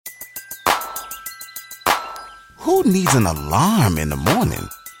Who needs an alarm in the morning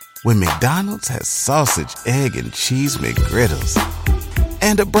when McDonald's has sausage, egg, and cheese McGriddles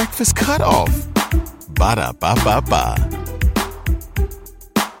and a breakfast cutoff? Ba-da-ba-ba-ba.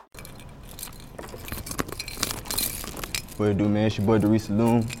 What it do, man? It's your boy Dorreace.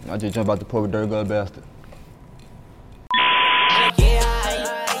 I just jumped out the porch with Dirty Glove Bastard.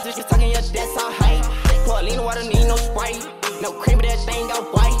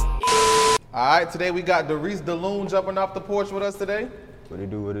 Alright, today we got Dorreace DeLune jumping off the porch with us today. What it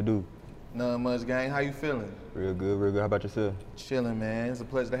do? Nothing much, gang. How you feeling? Real good. How about yourself? Chilling, man. It's a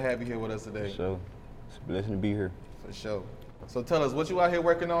pleasure to have you here with us today. For sure. It's a blessing to be here. For sure. So tell us, what you out here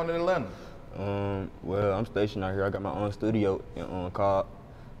working on in Atlanta? Well, I'm stationed out here. I got my own studio in Cobb.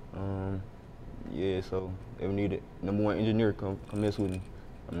 Yeah, so if we need a number one engineer, come mess with me.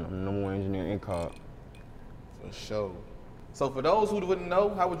 I'm the number one engineer in Cobb. For sure. So for those who wouldn't know,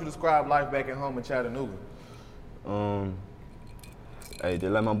 how would you describe life back at home in Chattanooga? Hey,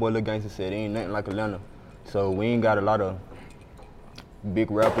 just like my boy Lil Gangsta said, it ain't nothing like Atlanta. So we ain't got a lot of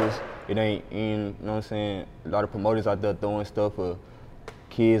big rappers. It ain't, you know what I'm saying, a lot of promoters out there throwing stuff for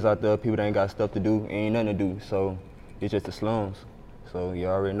kids out there, people that ain't got stuff to do, ain't nothing to do. So it's just the slums. So you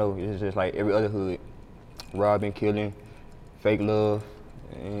already know, it's just like every other hood. Robbing, killing, fake love,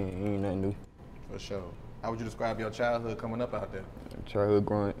 ain't nothing new. For sure. How would you describe your childhood coming up out there? Childhood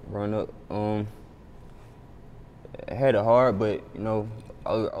growing up, I had it hard, but you know,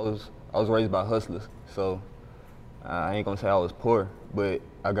 I was raised by hustlers, so I ain't gonna say I was poor, but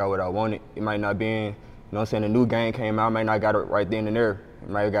I got what I wanted. It might not been, you know what I'm saying, the new game came out, I might not got it right then and there.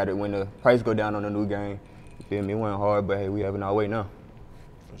 I might have got it when the price go down on the new game. You feel me? It wasn't hard, but hey, we having our way now.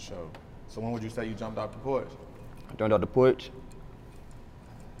 For sure. So when would you say you jumped off the porch? I jumped off the porch.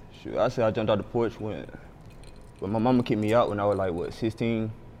 Shoot, I say I jumped off the porch when my mama kicked me out when I was like,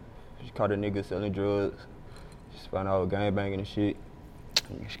 16? She caught a nigga selling drugs. She found out I was gangbanging and shit.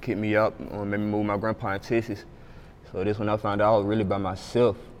 She kicked me out, made me move my grandpa in Texas. So this when I found out I was really by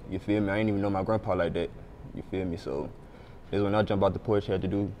myself, you feel me? I didn't even know my grandpa like that, you feel me? So this when I jumped off the porch, I had to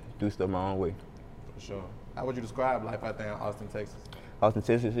do stuff my own way. For sure. How would you describe life out there in Austin, Texas? Austin,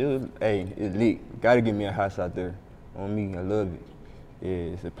 Texas, it's lit. Gotta give me a house out there. On me, I love it.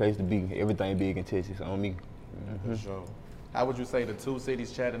 Yeah, it's a place to be. Everything big in Texas, on me. For sure. How would you say the two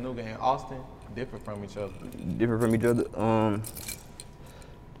cities, Chattanooga and Austin, differ from each other? Different from each other?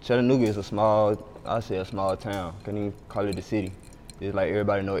 Chattanooga is a small town. Can't even call it a city. It's like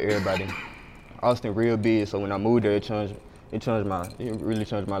everybody know everybody. Austin real big, so when I moved there, it really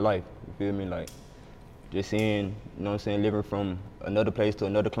changed my life. You feel me? Like, just seeing, you know what I'm saying, living from another place to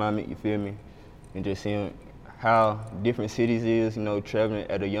another climate, you feel me? And just seeing how different cities is, you know, traveling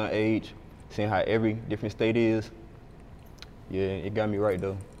at a young age, seeing how every different state is. Yeah, it got me right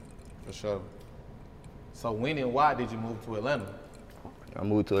though. For sure. So when and why did you move to Atlanta? I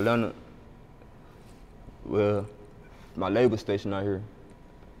moved to Atlanta, well, my label station out here.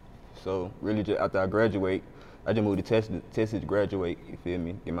 So really just after I graduate, I just moved to Texas to graduate, you feel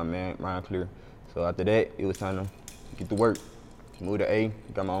me, get my mind clear. So after that, it was time to get to work. Moved to A,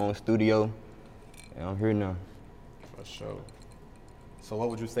 got my own studio, and I'm here now. For sure. So what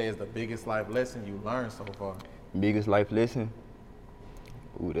would you say is the biggest life lesson you learned so far? Biggest life lesson?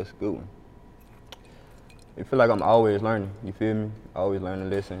 Ooh, that's a good one. I feel like I'm always learning, you feel me? Always learning a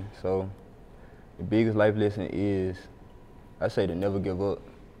lesson. So the biggest life lesson is, I say to never give up.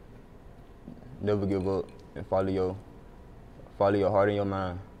 Never give up and follow your heart and your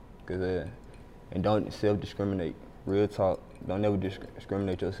mind. And don't self-discriminate. Real talk, don't never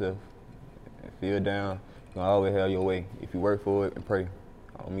discriminate yourself. If you're down, you're gonna always have your way. If you work for it and pray,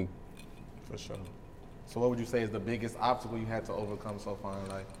 on me. For sure. So what would you say is the biggest obstacle you had to overcome so far in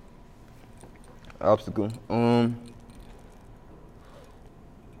life? Obstacle?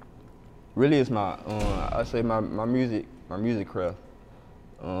 Really it's I say my music craft.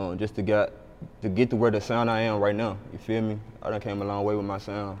 Just to get to where the sound I am right now, you feel me? I done came a long way with my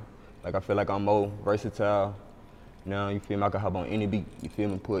sound. Like I feel like I'm more versatile. Now, you feel me? I can hop on any beat, you feel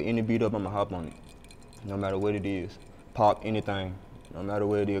me? Put any beat up, I'ma hop on it. No matter what it is. Pop, anything. No matter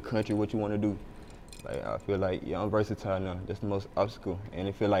what it is, country, what you wanna do. Like, I feel like, yeah, I'm versatile now. That's the most obstacle. And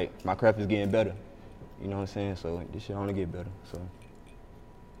I feel like my craft is getting better. You know what I'm saying? So this shit only get better,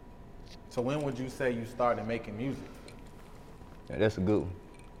 So when would you say you started making music? Yeah, that's a good one.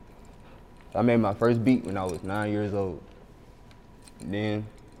 I made my first beat when I was 9 years old. Then,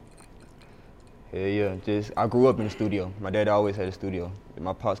 hell yeah, I grew up in the studio. My dad always had a studio.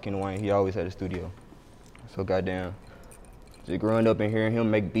 My pops, Ken Wayne, he always had a studio. So goddamn, just growing up and hearing him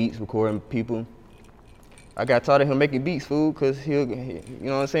make beats, recording people, I got taught of him making beats, fool, cause you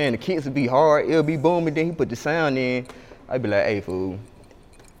know what I'm saying? The kicks would be hard, it'll be booming, then he put the sound in. I'd be like, hey, fool,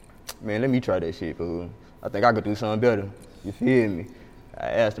 man, let me try that shit, fool. I think I could do something better, you feel me? I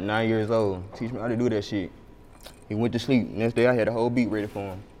asked him, 9 years old, teach me how to do that shit. He went to sleep, next day I had a whole beat ready for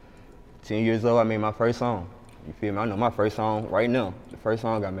him. 10 years old, I made my first song, you feel me? I know my first song right now. The first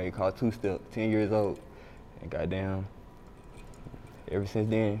song I made called Two Step, 10 years old. And goddamn, ever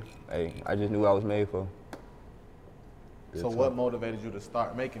since then, hey, I just knew what I was made for. So what motivated you to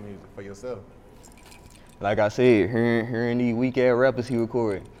start making music for yourself? Like I said, hearing these weak ass rappers he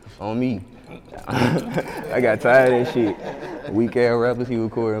recorded on me. I got tired of that shit. Weak ass rappers he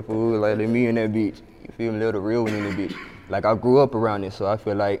recording, fool. Like, let me in that bitch. You feel me? Let the real one in that bitch. Like, I grew up around it, so I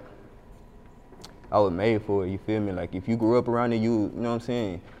feel like I was made for it. You feel me? Like, if you grew up around it, you know what I'm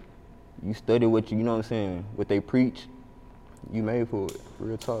saying? You study what you know what I'm saying? What they preach, you made for it.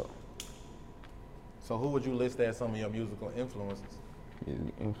 Real talk. So who would you list as some of your musical influences?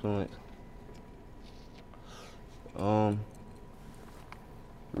 Influence.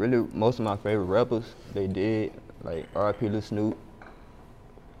 Really, most of my favorite rappers, they did. Like R.I.P. Lil Snoop.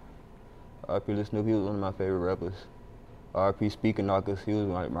 R.I.P. Lil Snoop, he was one of my favorite rappers. R.I.P. Speaker Knockers, he was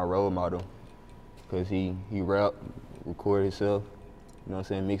like my role model. Cause he rap, record himself, you know what I'm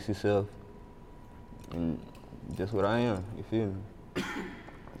saying, mix himself. And that's what I am, you feel me?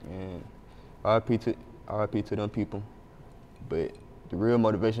 And R.I.P. to them people. But the real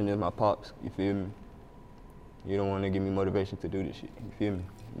motivation is my pops, you feel me? You don't want to give me motivation to do this shit, you feel me?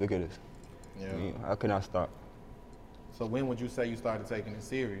 Look at this. Yeah. I mean, how can I stop? So when would you say you started taking it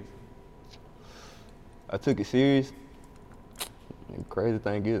serious? I took it serious. The crazy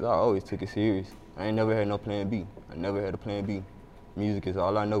thing is, I always took it serious. I ain't never had no plan B. I never had a plan B. Music is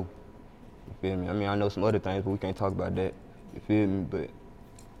all I know. You feel me? I mean, I know some other things, but we can't talk about that. You feel me? But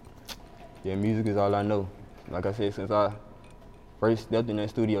yeah, music is all I know. Like I said, since I first stepped in that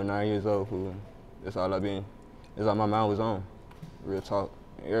studio, 9 years old, fool, that's all I've been. That's all my mind was on. Real talk.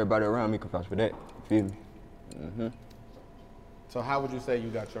 Everybody around me can vouch for that. You feel me? Mm-hmm. So how would you say you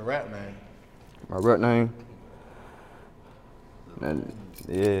got your rap name? My rap name?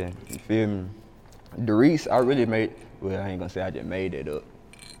 Yeah, you feel me? Dorreace, I really made, well, I ain't gonna say I just made that up.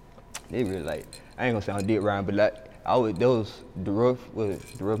 They really like, I ain't gonna say I did rhyme, but like, the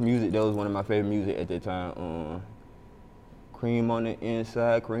rough music, that was one of my favorite music at that time. Cream on the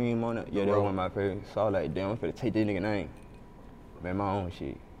inside, cream on it. Yeah, that was one of my favorites. So I was like, damn, I'm finna take this nigga name. Man, my own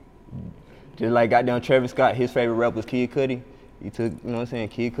shit. Just like goddamn Travis Scott, his favorite rapper was Kid Cudi. He took, you know what I'm saying,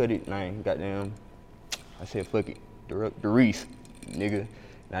 Kid Cudi name, goddamn, I said, fuck it, Dorreace, nigga.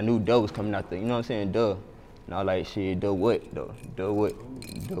 And I knew Duh was coming out there, you know what I'm saying, Duh. And I was like, shit, Duh what, though? Duh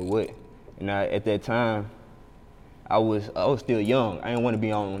what? And at that time, I was still young. I didn't want to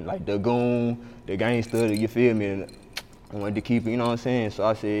be on like the goon, the gangster, you feel me? And I wanted to keep it, you know what I'm saying? So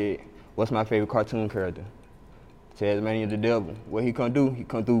I said, what's my favorite cartoon character? Tasmania the Devil. What he come do? He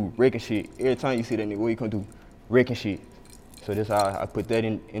come through wrecking shit. Every time you see that nigga, what he come do? Wrecking shit. So that's how I put that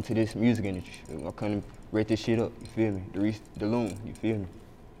into this music industry. I come wreck this shit up, you feel me? Dorreace the Loon, you feel me?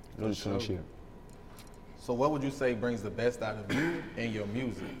 Loon Sure. shit. So what would you say brings the best out of you and your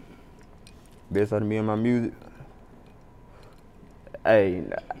music? Best out of me and my music? Hey,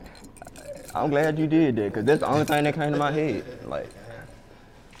 I'm glad you did that, because that's the only thing that came to my head. Like,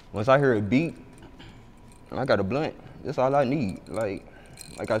 once I hear a beat, I got a blunt. That's all I need. Like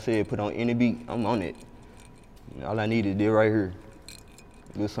I said, put on any beat, I'm on it. All I need is this right here.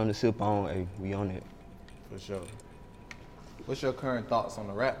 A little something to sip on, hey, we on it. For sure. What's your current thoughts on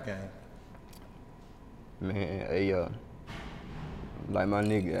the rap game? Man, hey, like my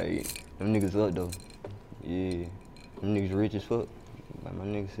nigga, hey, them niggas up though. Yeah, them niggas rich as fuck. Like my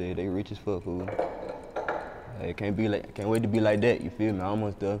nigga said, they rich as fuck, fool. Hey, can't wait to be like that, you feel me? I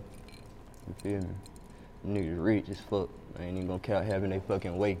almost there. You feel me? Them niggas rich as fuck. I ain't even gonna count having they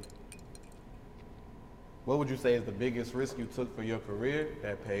fucking way. What would you say is the biggest risk you took for your career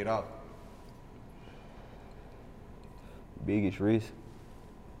that paid off? Biggest risk?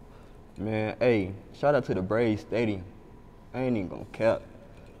 Man, hey, shout out to the Braves Stadium. I ain't even gonna cap.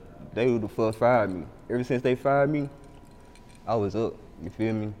 They who the fuck fired me. Ever since they fired me, I was up, you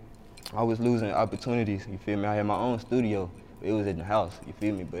feel me? I was losing opportunities, you feel me? I had my own studio. It was in the house, you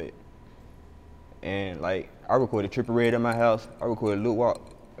feel me? And like, I recorded Triple Red at my house. I recorded Lil Walk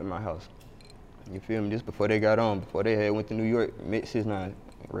at my house. You feel me? Just before they got on, before they had went to New York, met 6ix9ine,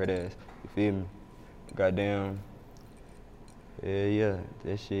 red ass. You feel me? Goddamn. Yeah,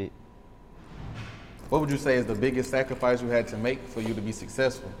 that shit. What would you say is the biggest sacrifice you had to make for you to be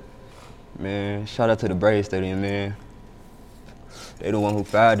successful? Man, shout out to the Braves Stadium, man. They the one who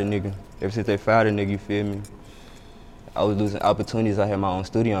fired the nigga. Ever since they fired the nigga, you feel me? I was losing opportunities. I had my own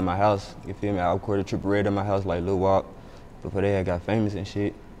studio in my house, you feel me? I recorded Triple Red in my house, like Lil Wop, before they had got famous and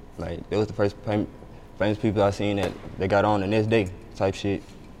shit. Like, they was the first famous people I seen that they got on the next day, type shit.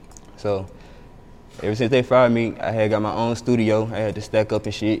 So, ever since they fired me, I had got my own studio. I had to stack up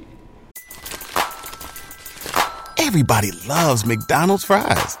and shit. Everybody loves McDonald's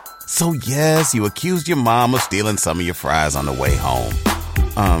fries. So yes, you accused your mom of stealing some of your fries on the way home.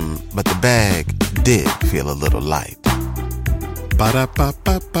 But the bag did feel a little light.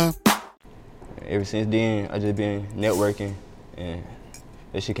 Ba-da-ba-ba-ba. Ever since then, I just been networking, and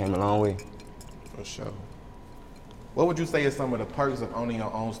that shit came a long way. For sure. What would you say is some of the perks of owning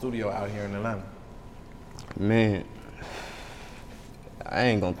your own studio out here in Atlanta? Man, I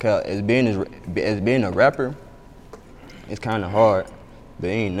ain't gonna count. As being a rapper, it's kind of hard, but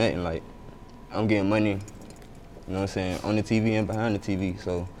it ain't nothing. Like, I'm getting money, you know what I'm saying, on the TV and behind the TV,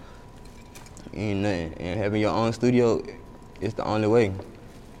 so it ain't nothing. And having your own studio, it's the only way.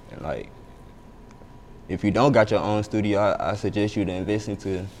 And like, if you don't got your own studio, I suggest you to invest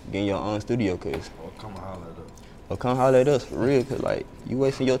into getting your own studio, cause Come holler at us. or come holler at us for real, cause like, you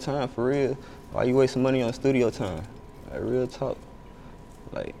wasting your time for real. Why you wasting money on studio time? Like, real talk.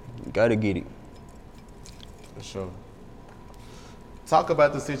 Like, you gotta get it. For sure. Talk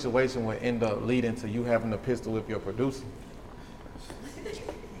about the situation what ended up leading to you having a pistol with your producer.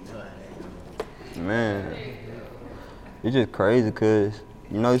 Man, it's just crazy, cause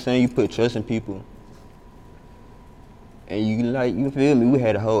you know what I'm saying, you put trust in people. And you like, you feel me, we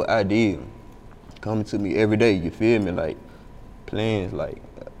had a whole idea coming to me every day, you feel me, like plans, like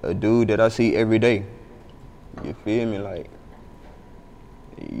a dude that I see every day, you feel me, like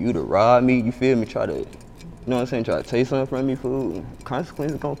you to rob me, you feel me, try to, you know what I'm saying, try to take something from me, fool,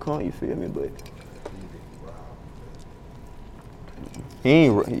 consequences gonna come, you feel me, but he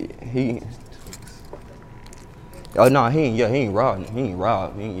ain't robbed, he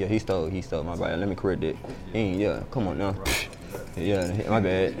stole, my bad, let me correct that, come on now, my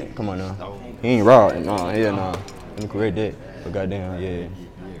bad, come on now, he ain't robbed, let me correct that, but goddamn,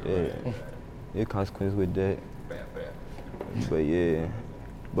 there's consequences with that,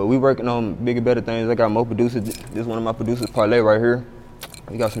 but we working on bigger, better things. I got more producers, this is one of my producers, Parlay right here,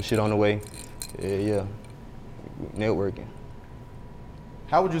 we got some shit on the way, networking.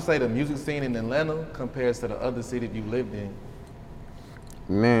 How would you say the music scene in Atlanta compares to the other cities you lived in?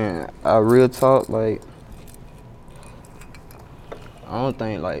 Man, I real talk, like, I don't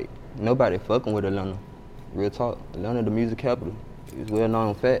think, like, nobody fucking with Atlanta. Real talk. Atlanta, the music capital. It's well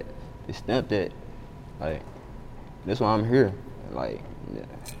known fact. It's stamped that. Like, that's why I'm here. Like,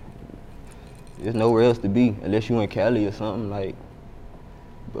 there's nowhere else to be unless you in Cali or something, like.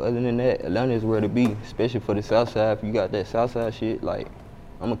 But other than that, Atlanta is where to be, especially for the South Side. If you got that South Side shit, like,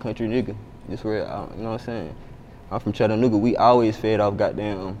 I'm a country nigga. This where, you know what I'm saying? I'm from Chattanooga. We always fed off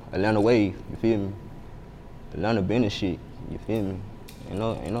goddamn Atlanta wave. You feel me? Atlanta been the shit. You feel me? Ain't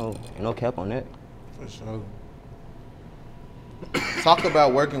no cap on that. For sure. Talk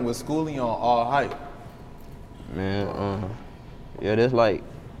about working with Schoolie on All Hype. Man,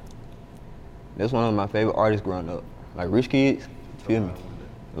 that's one of my favorite artists growing up. Like Rich Kids, you feel me?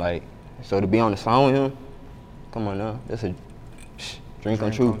 Like, so to be on the song with him, come on now, that's a dream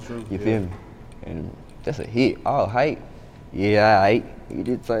come true. You feel me? And that's a hit. All Hype. Yeah, alright. He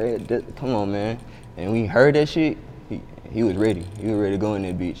did say that. Come on, man. And when he heard that shit, he was ready. He was ready to go in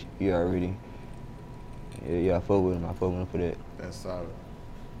that bitch. He already. Yeah, I fuck with him. I fuck with him for that. That's solid.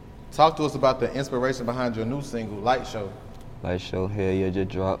 Talk to us about the inspiration behind your new single, Light Show. Light Show, hell yeah, just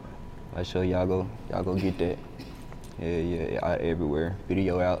dropped. Light Show, y'all go get that. Yeah, out everywhere.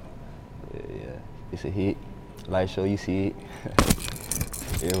 Video out. Yeah, it's a hit. Light Show, you see it.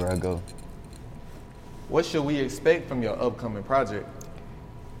 Everywhere I go. What should we expect from your upcoming project?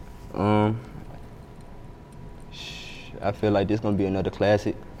 I feel like this gonna be another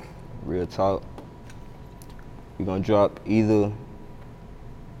classic. Real talk. We're gonna drop either.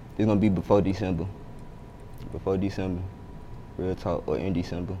 It's gonna be before December. Real talk, or in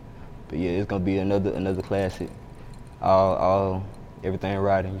December. But yeah, it's gonna be another classic. All everything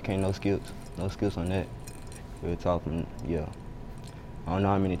riding. You can't no skips on that. Real talk, yeah. I don't know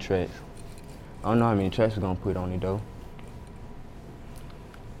how many tracks we're gonna put on it though.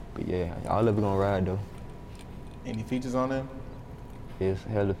 But yeah, all of it gonna ride though. Any features on there? There's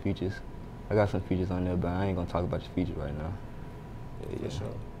hella features. I got some features on there, but I ain't gonna talk about the features right now. Yeah. For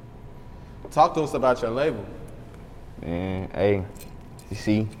sure. Talk to us about your label. Man, hey, you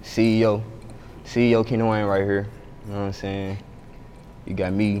see, CEO Keno Wayne right here. You know what I'm saying? You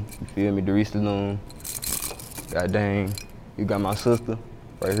got me, you feel me, Dorreace, God dang, You got my sister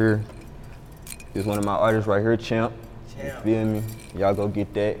right here. This one of my artists right here, Champ. You feel me? Y'all go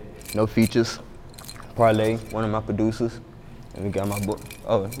get that. No features. Parlay, one of my producers. And we got my boy.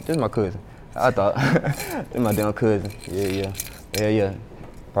 Oh, this is my cousin. I thought. This is my damn cousin. Yeah.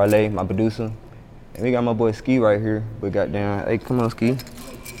 Parlay, my producer. And we got my boy Ski right here. We got down. Hey, come on, Ski.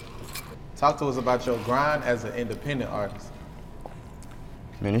 Talk to us about your grind as an independent artist.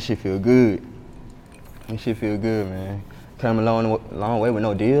 Man, this shit feel good. This shit feel good, man. Came a long way with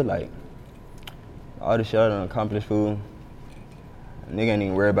no deal. Like, all the shit I done accomplished, fool. Nigga ain't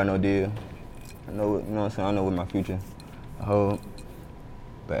even worried about no deal. I know, you know what I'm saying? I know what my future I hold.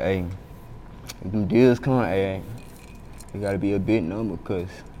 But hey, if them deals come, hey, it gotta be a big number, cause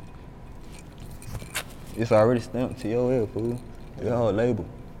it's already stamped to your head, fool. Your whole label.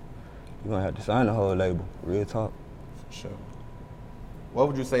 You gonna have to sign the whole label, real talk. For sure. What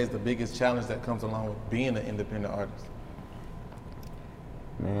would you say is the biggest challenge that comes along with being an independent artist?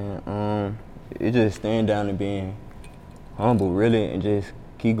 Man, it's just staying down and being humble, really, and just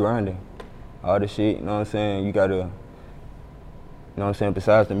keep grinding. All the shit, you know what I'm saying? You gotta, you know what I'm saying,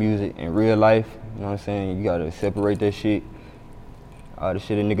 besides the music, in real life, you know what I'm saying, you gotta separate that shit. All the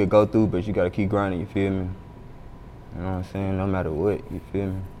shit a nigga go through, but you gotta keep grinding, you feel me? You know what I'm saying? No matter what, you feel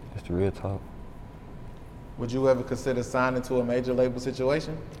me? That's the real talk. Would you ever consider signing to a major label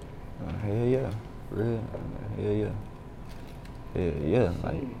situation? Hell yeah, real, hell yeah. Hell yeah,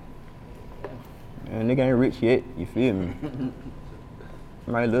 like, man, nigga ain't rich yet, you feel me?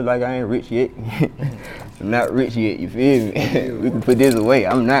 Might look like I ain't rich yet. I'm not rich yet, you feel me? We can put this away,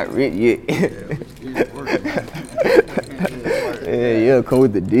 I'm not rich yet. Yeah, come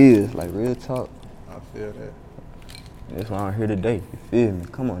with the deals, like real talk. I feel that. That's why I'm here today, you feel me?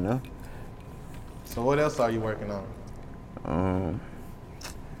 Come on now. So what else are you working on?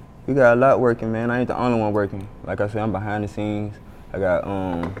 We got a lot working, man. I ain't the only one working. Like I said, I'm behind the scenes. I got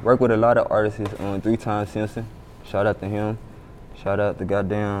work with a lot of artists. 3 Times Simpson. Shout out to him. Shout out to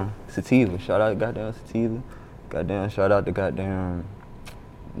goddamn Sativa. Shout out to goddamn Sativa. Goddamn shout out to goddamn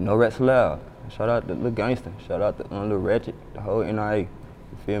No Rats Allowed. Shout out to Lil Gangsta. Shout out to Lil Ratchet. The whole NIA. You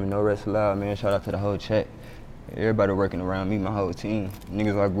feel me? No Rats Allowed, man. Shout out to the whole chat. Everybody working around me, my whole team.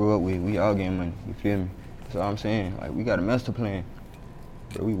 Niggas I grew up with, we all getting money. You feel me? That's all I'm saying. Like, we got a master plan.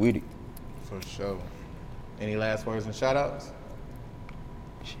 But we with it. For sure. Any last words and shout outs?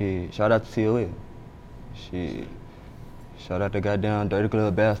 Shit, shout out to TOL. Shit. Shout out to goddamn Dirty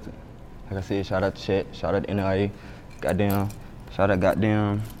Glove Bastard. Like I said, shout out to Chat, shout out to NIA. Goddamn, shout out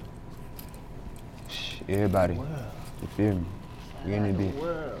goddamn everybody. Wow. You feel me? We in it bit.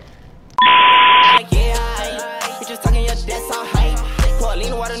 Yeah, we just talking your debts on hype. Pour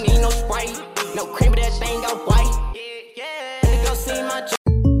lean water, need no Sprite. No cream, but that thing got white. Yeah, go see my.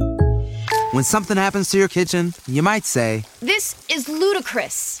 When something happens to your kitchen, you might say, "This is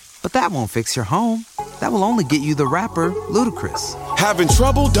ludicrous." But that won't fix your home. That will only get you the rapper, Ludacris. Having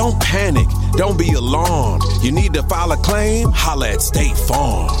trouble? Don't panic. Don't be alarmed. You need to file a claim? Holla at State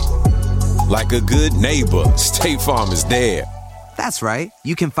Farm. Like a good neighbor, State Farm is there. That's right.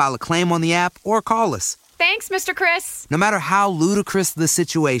 You can file a claim on the app or call us. Thanks, Mr. Chris. No matter how ludicrous the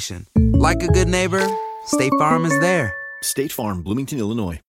situation, like a good neighbor, State Farm is there. State Farm, Bloomington, Illinois.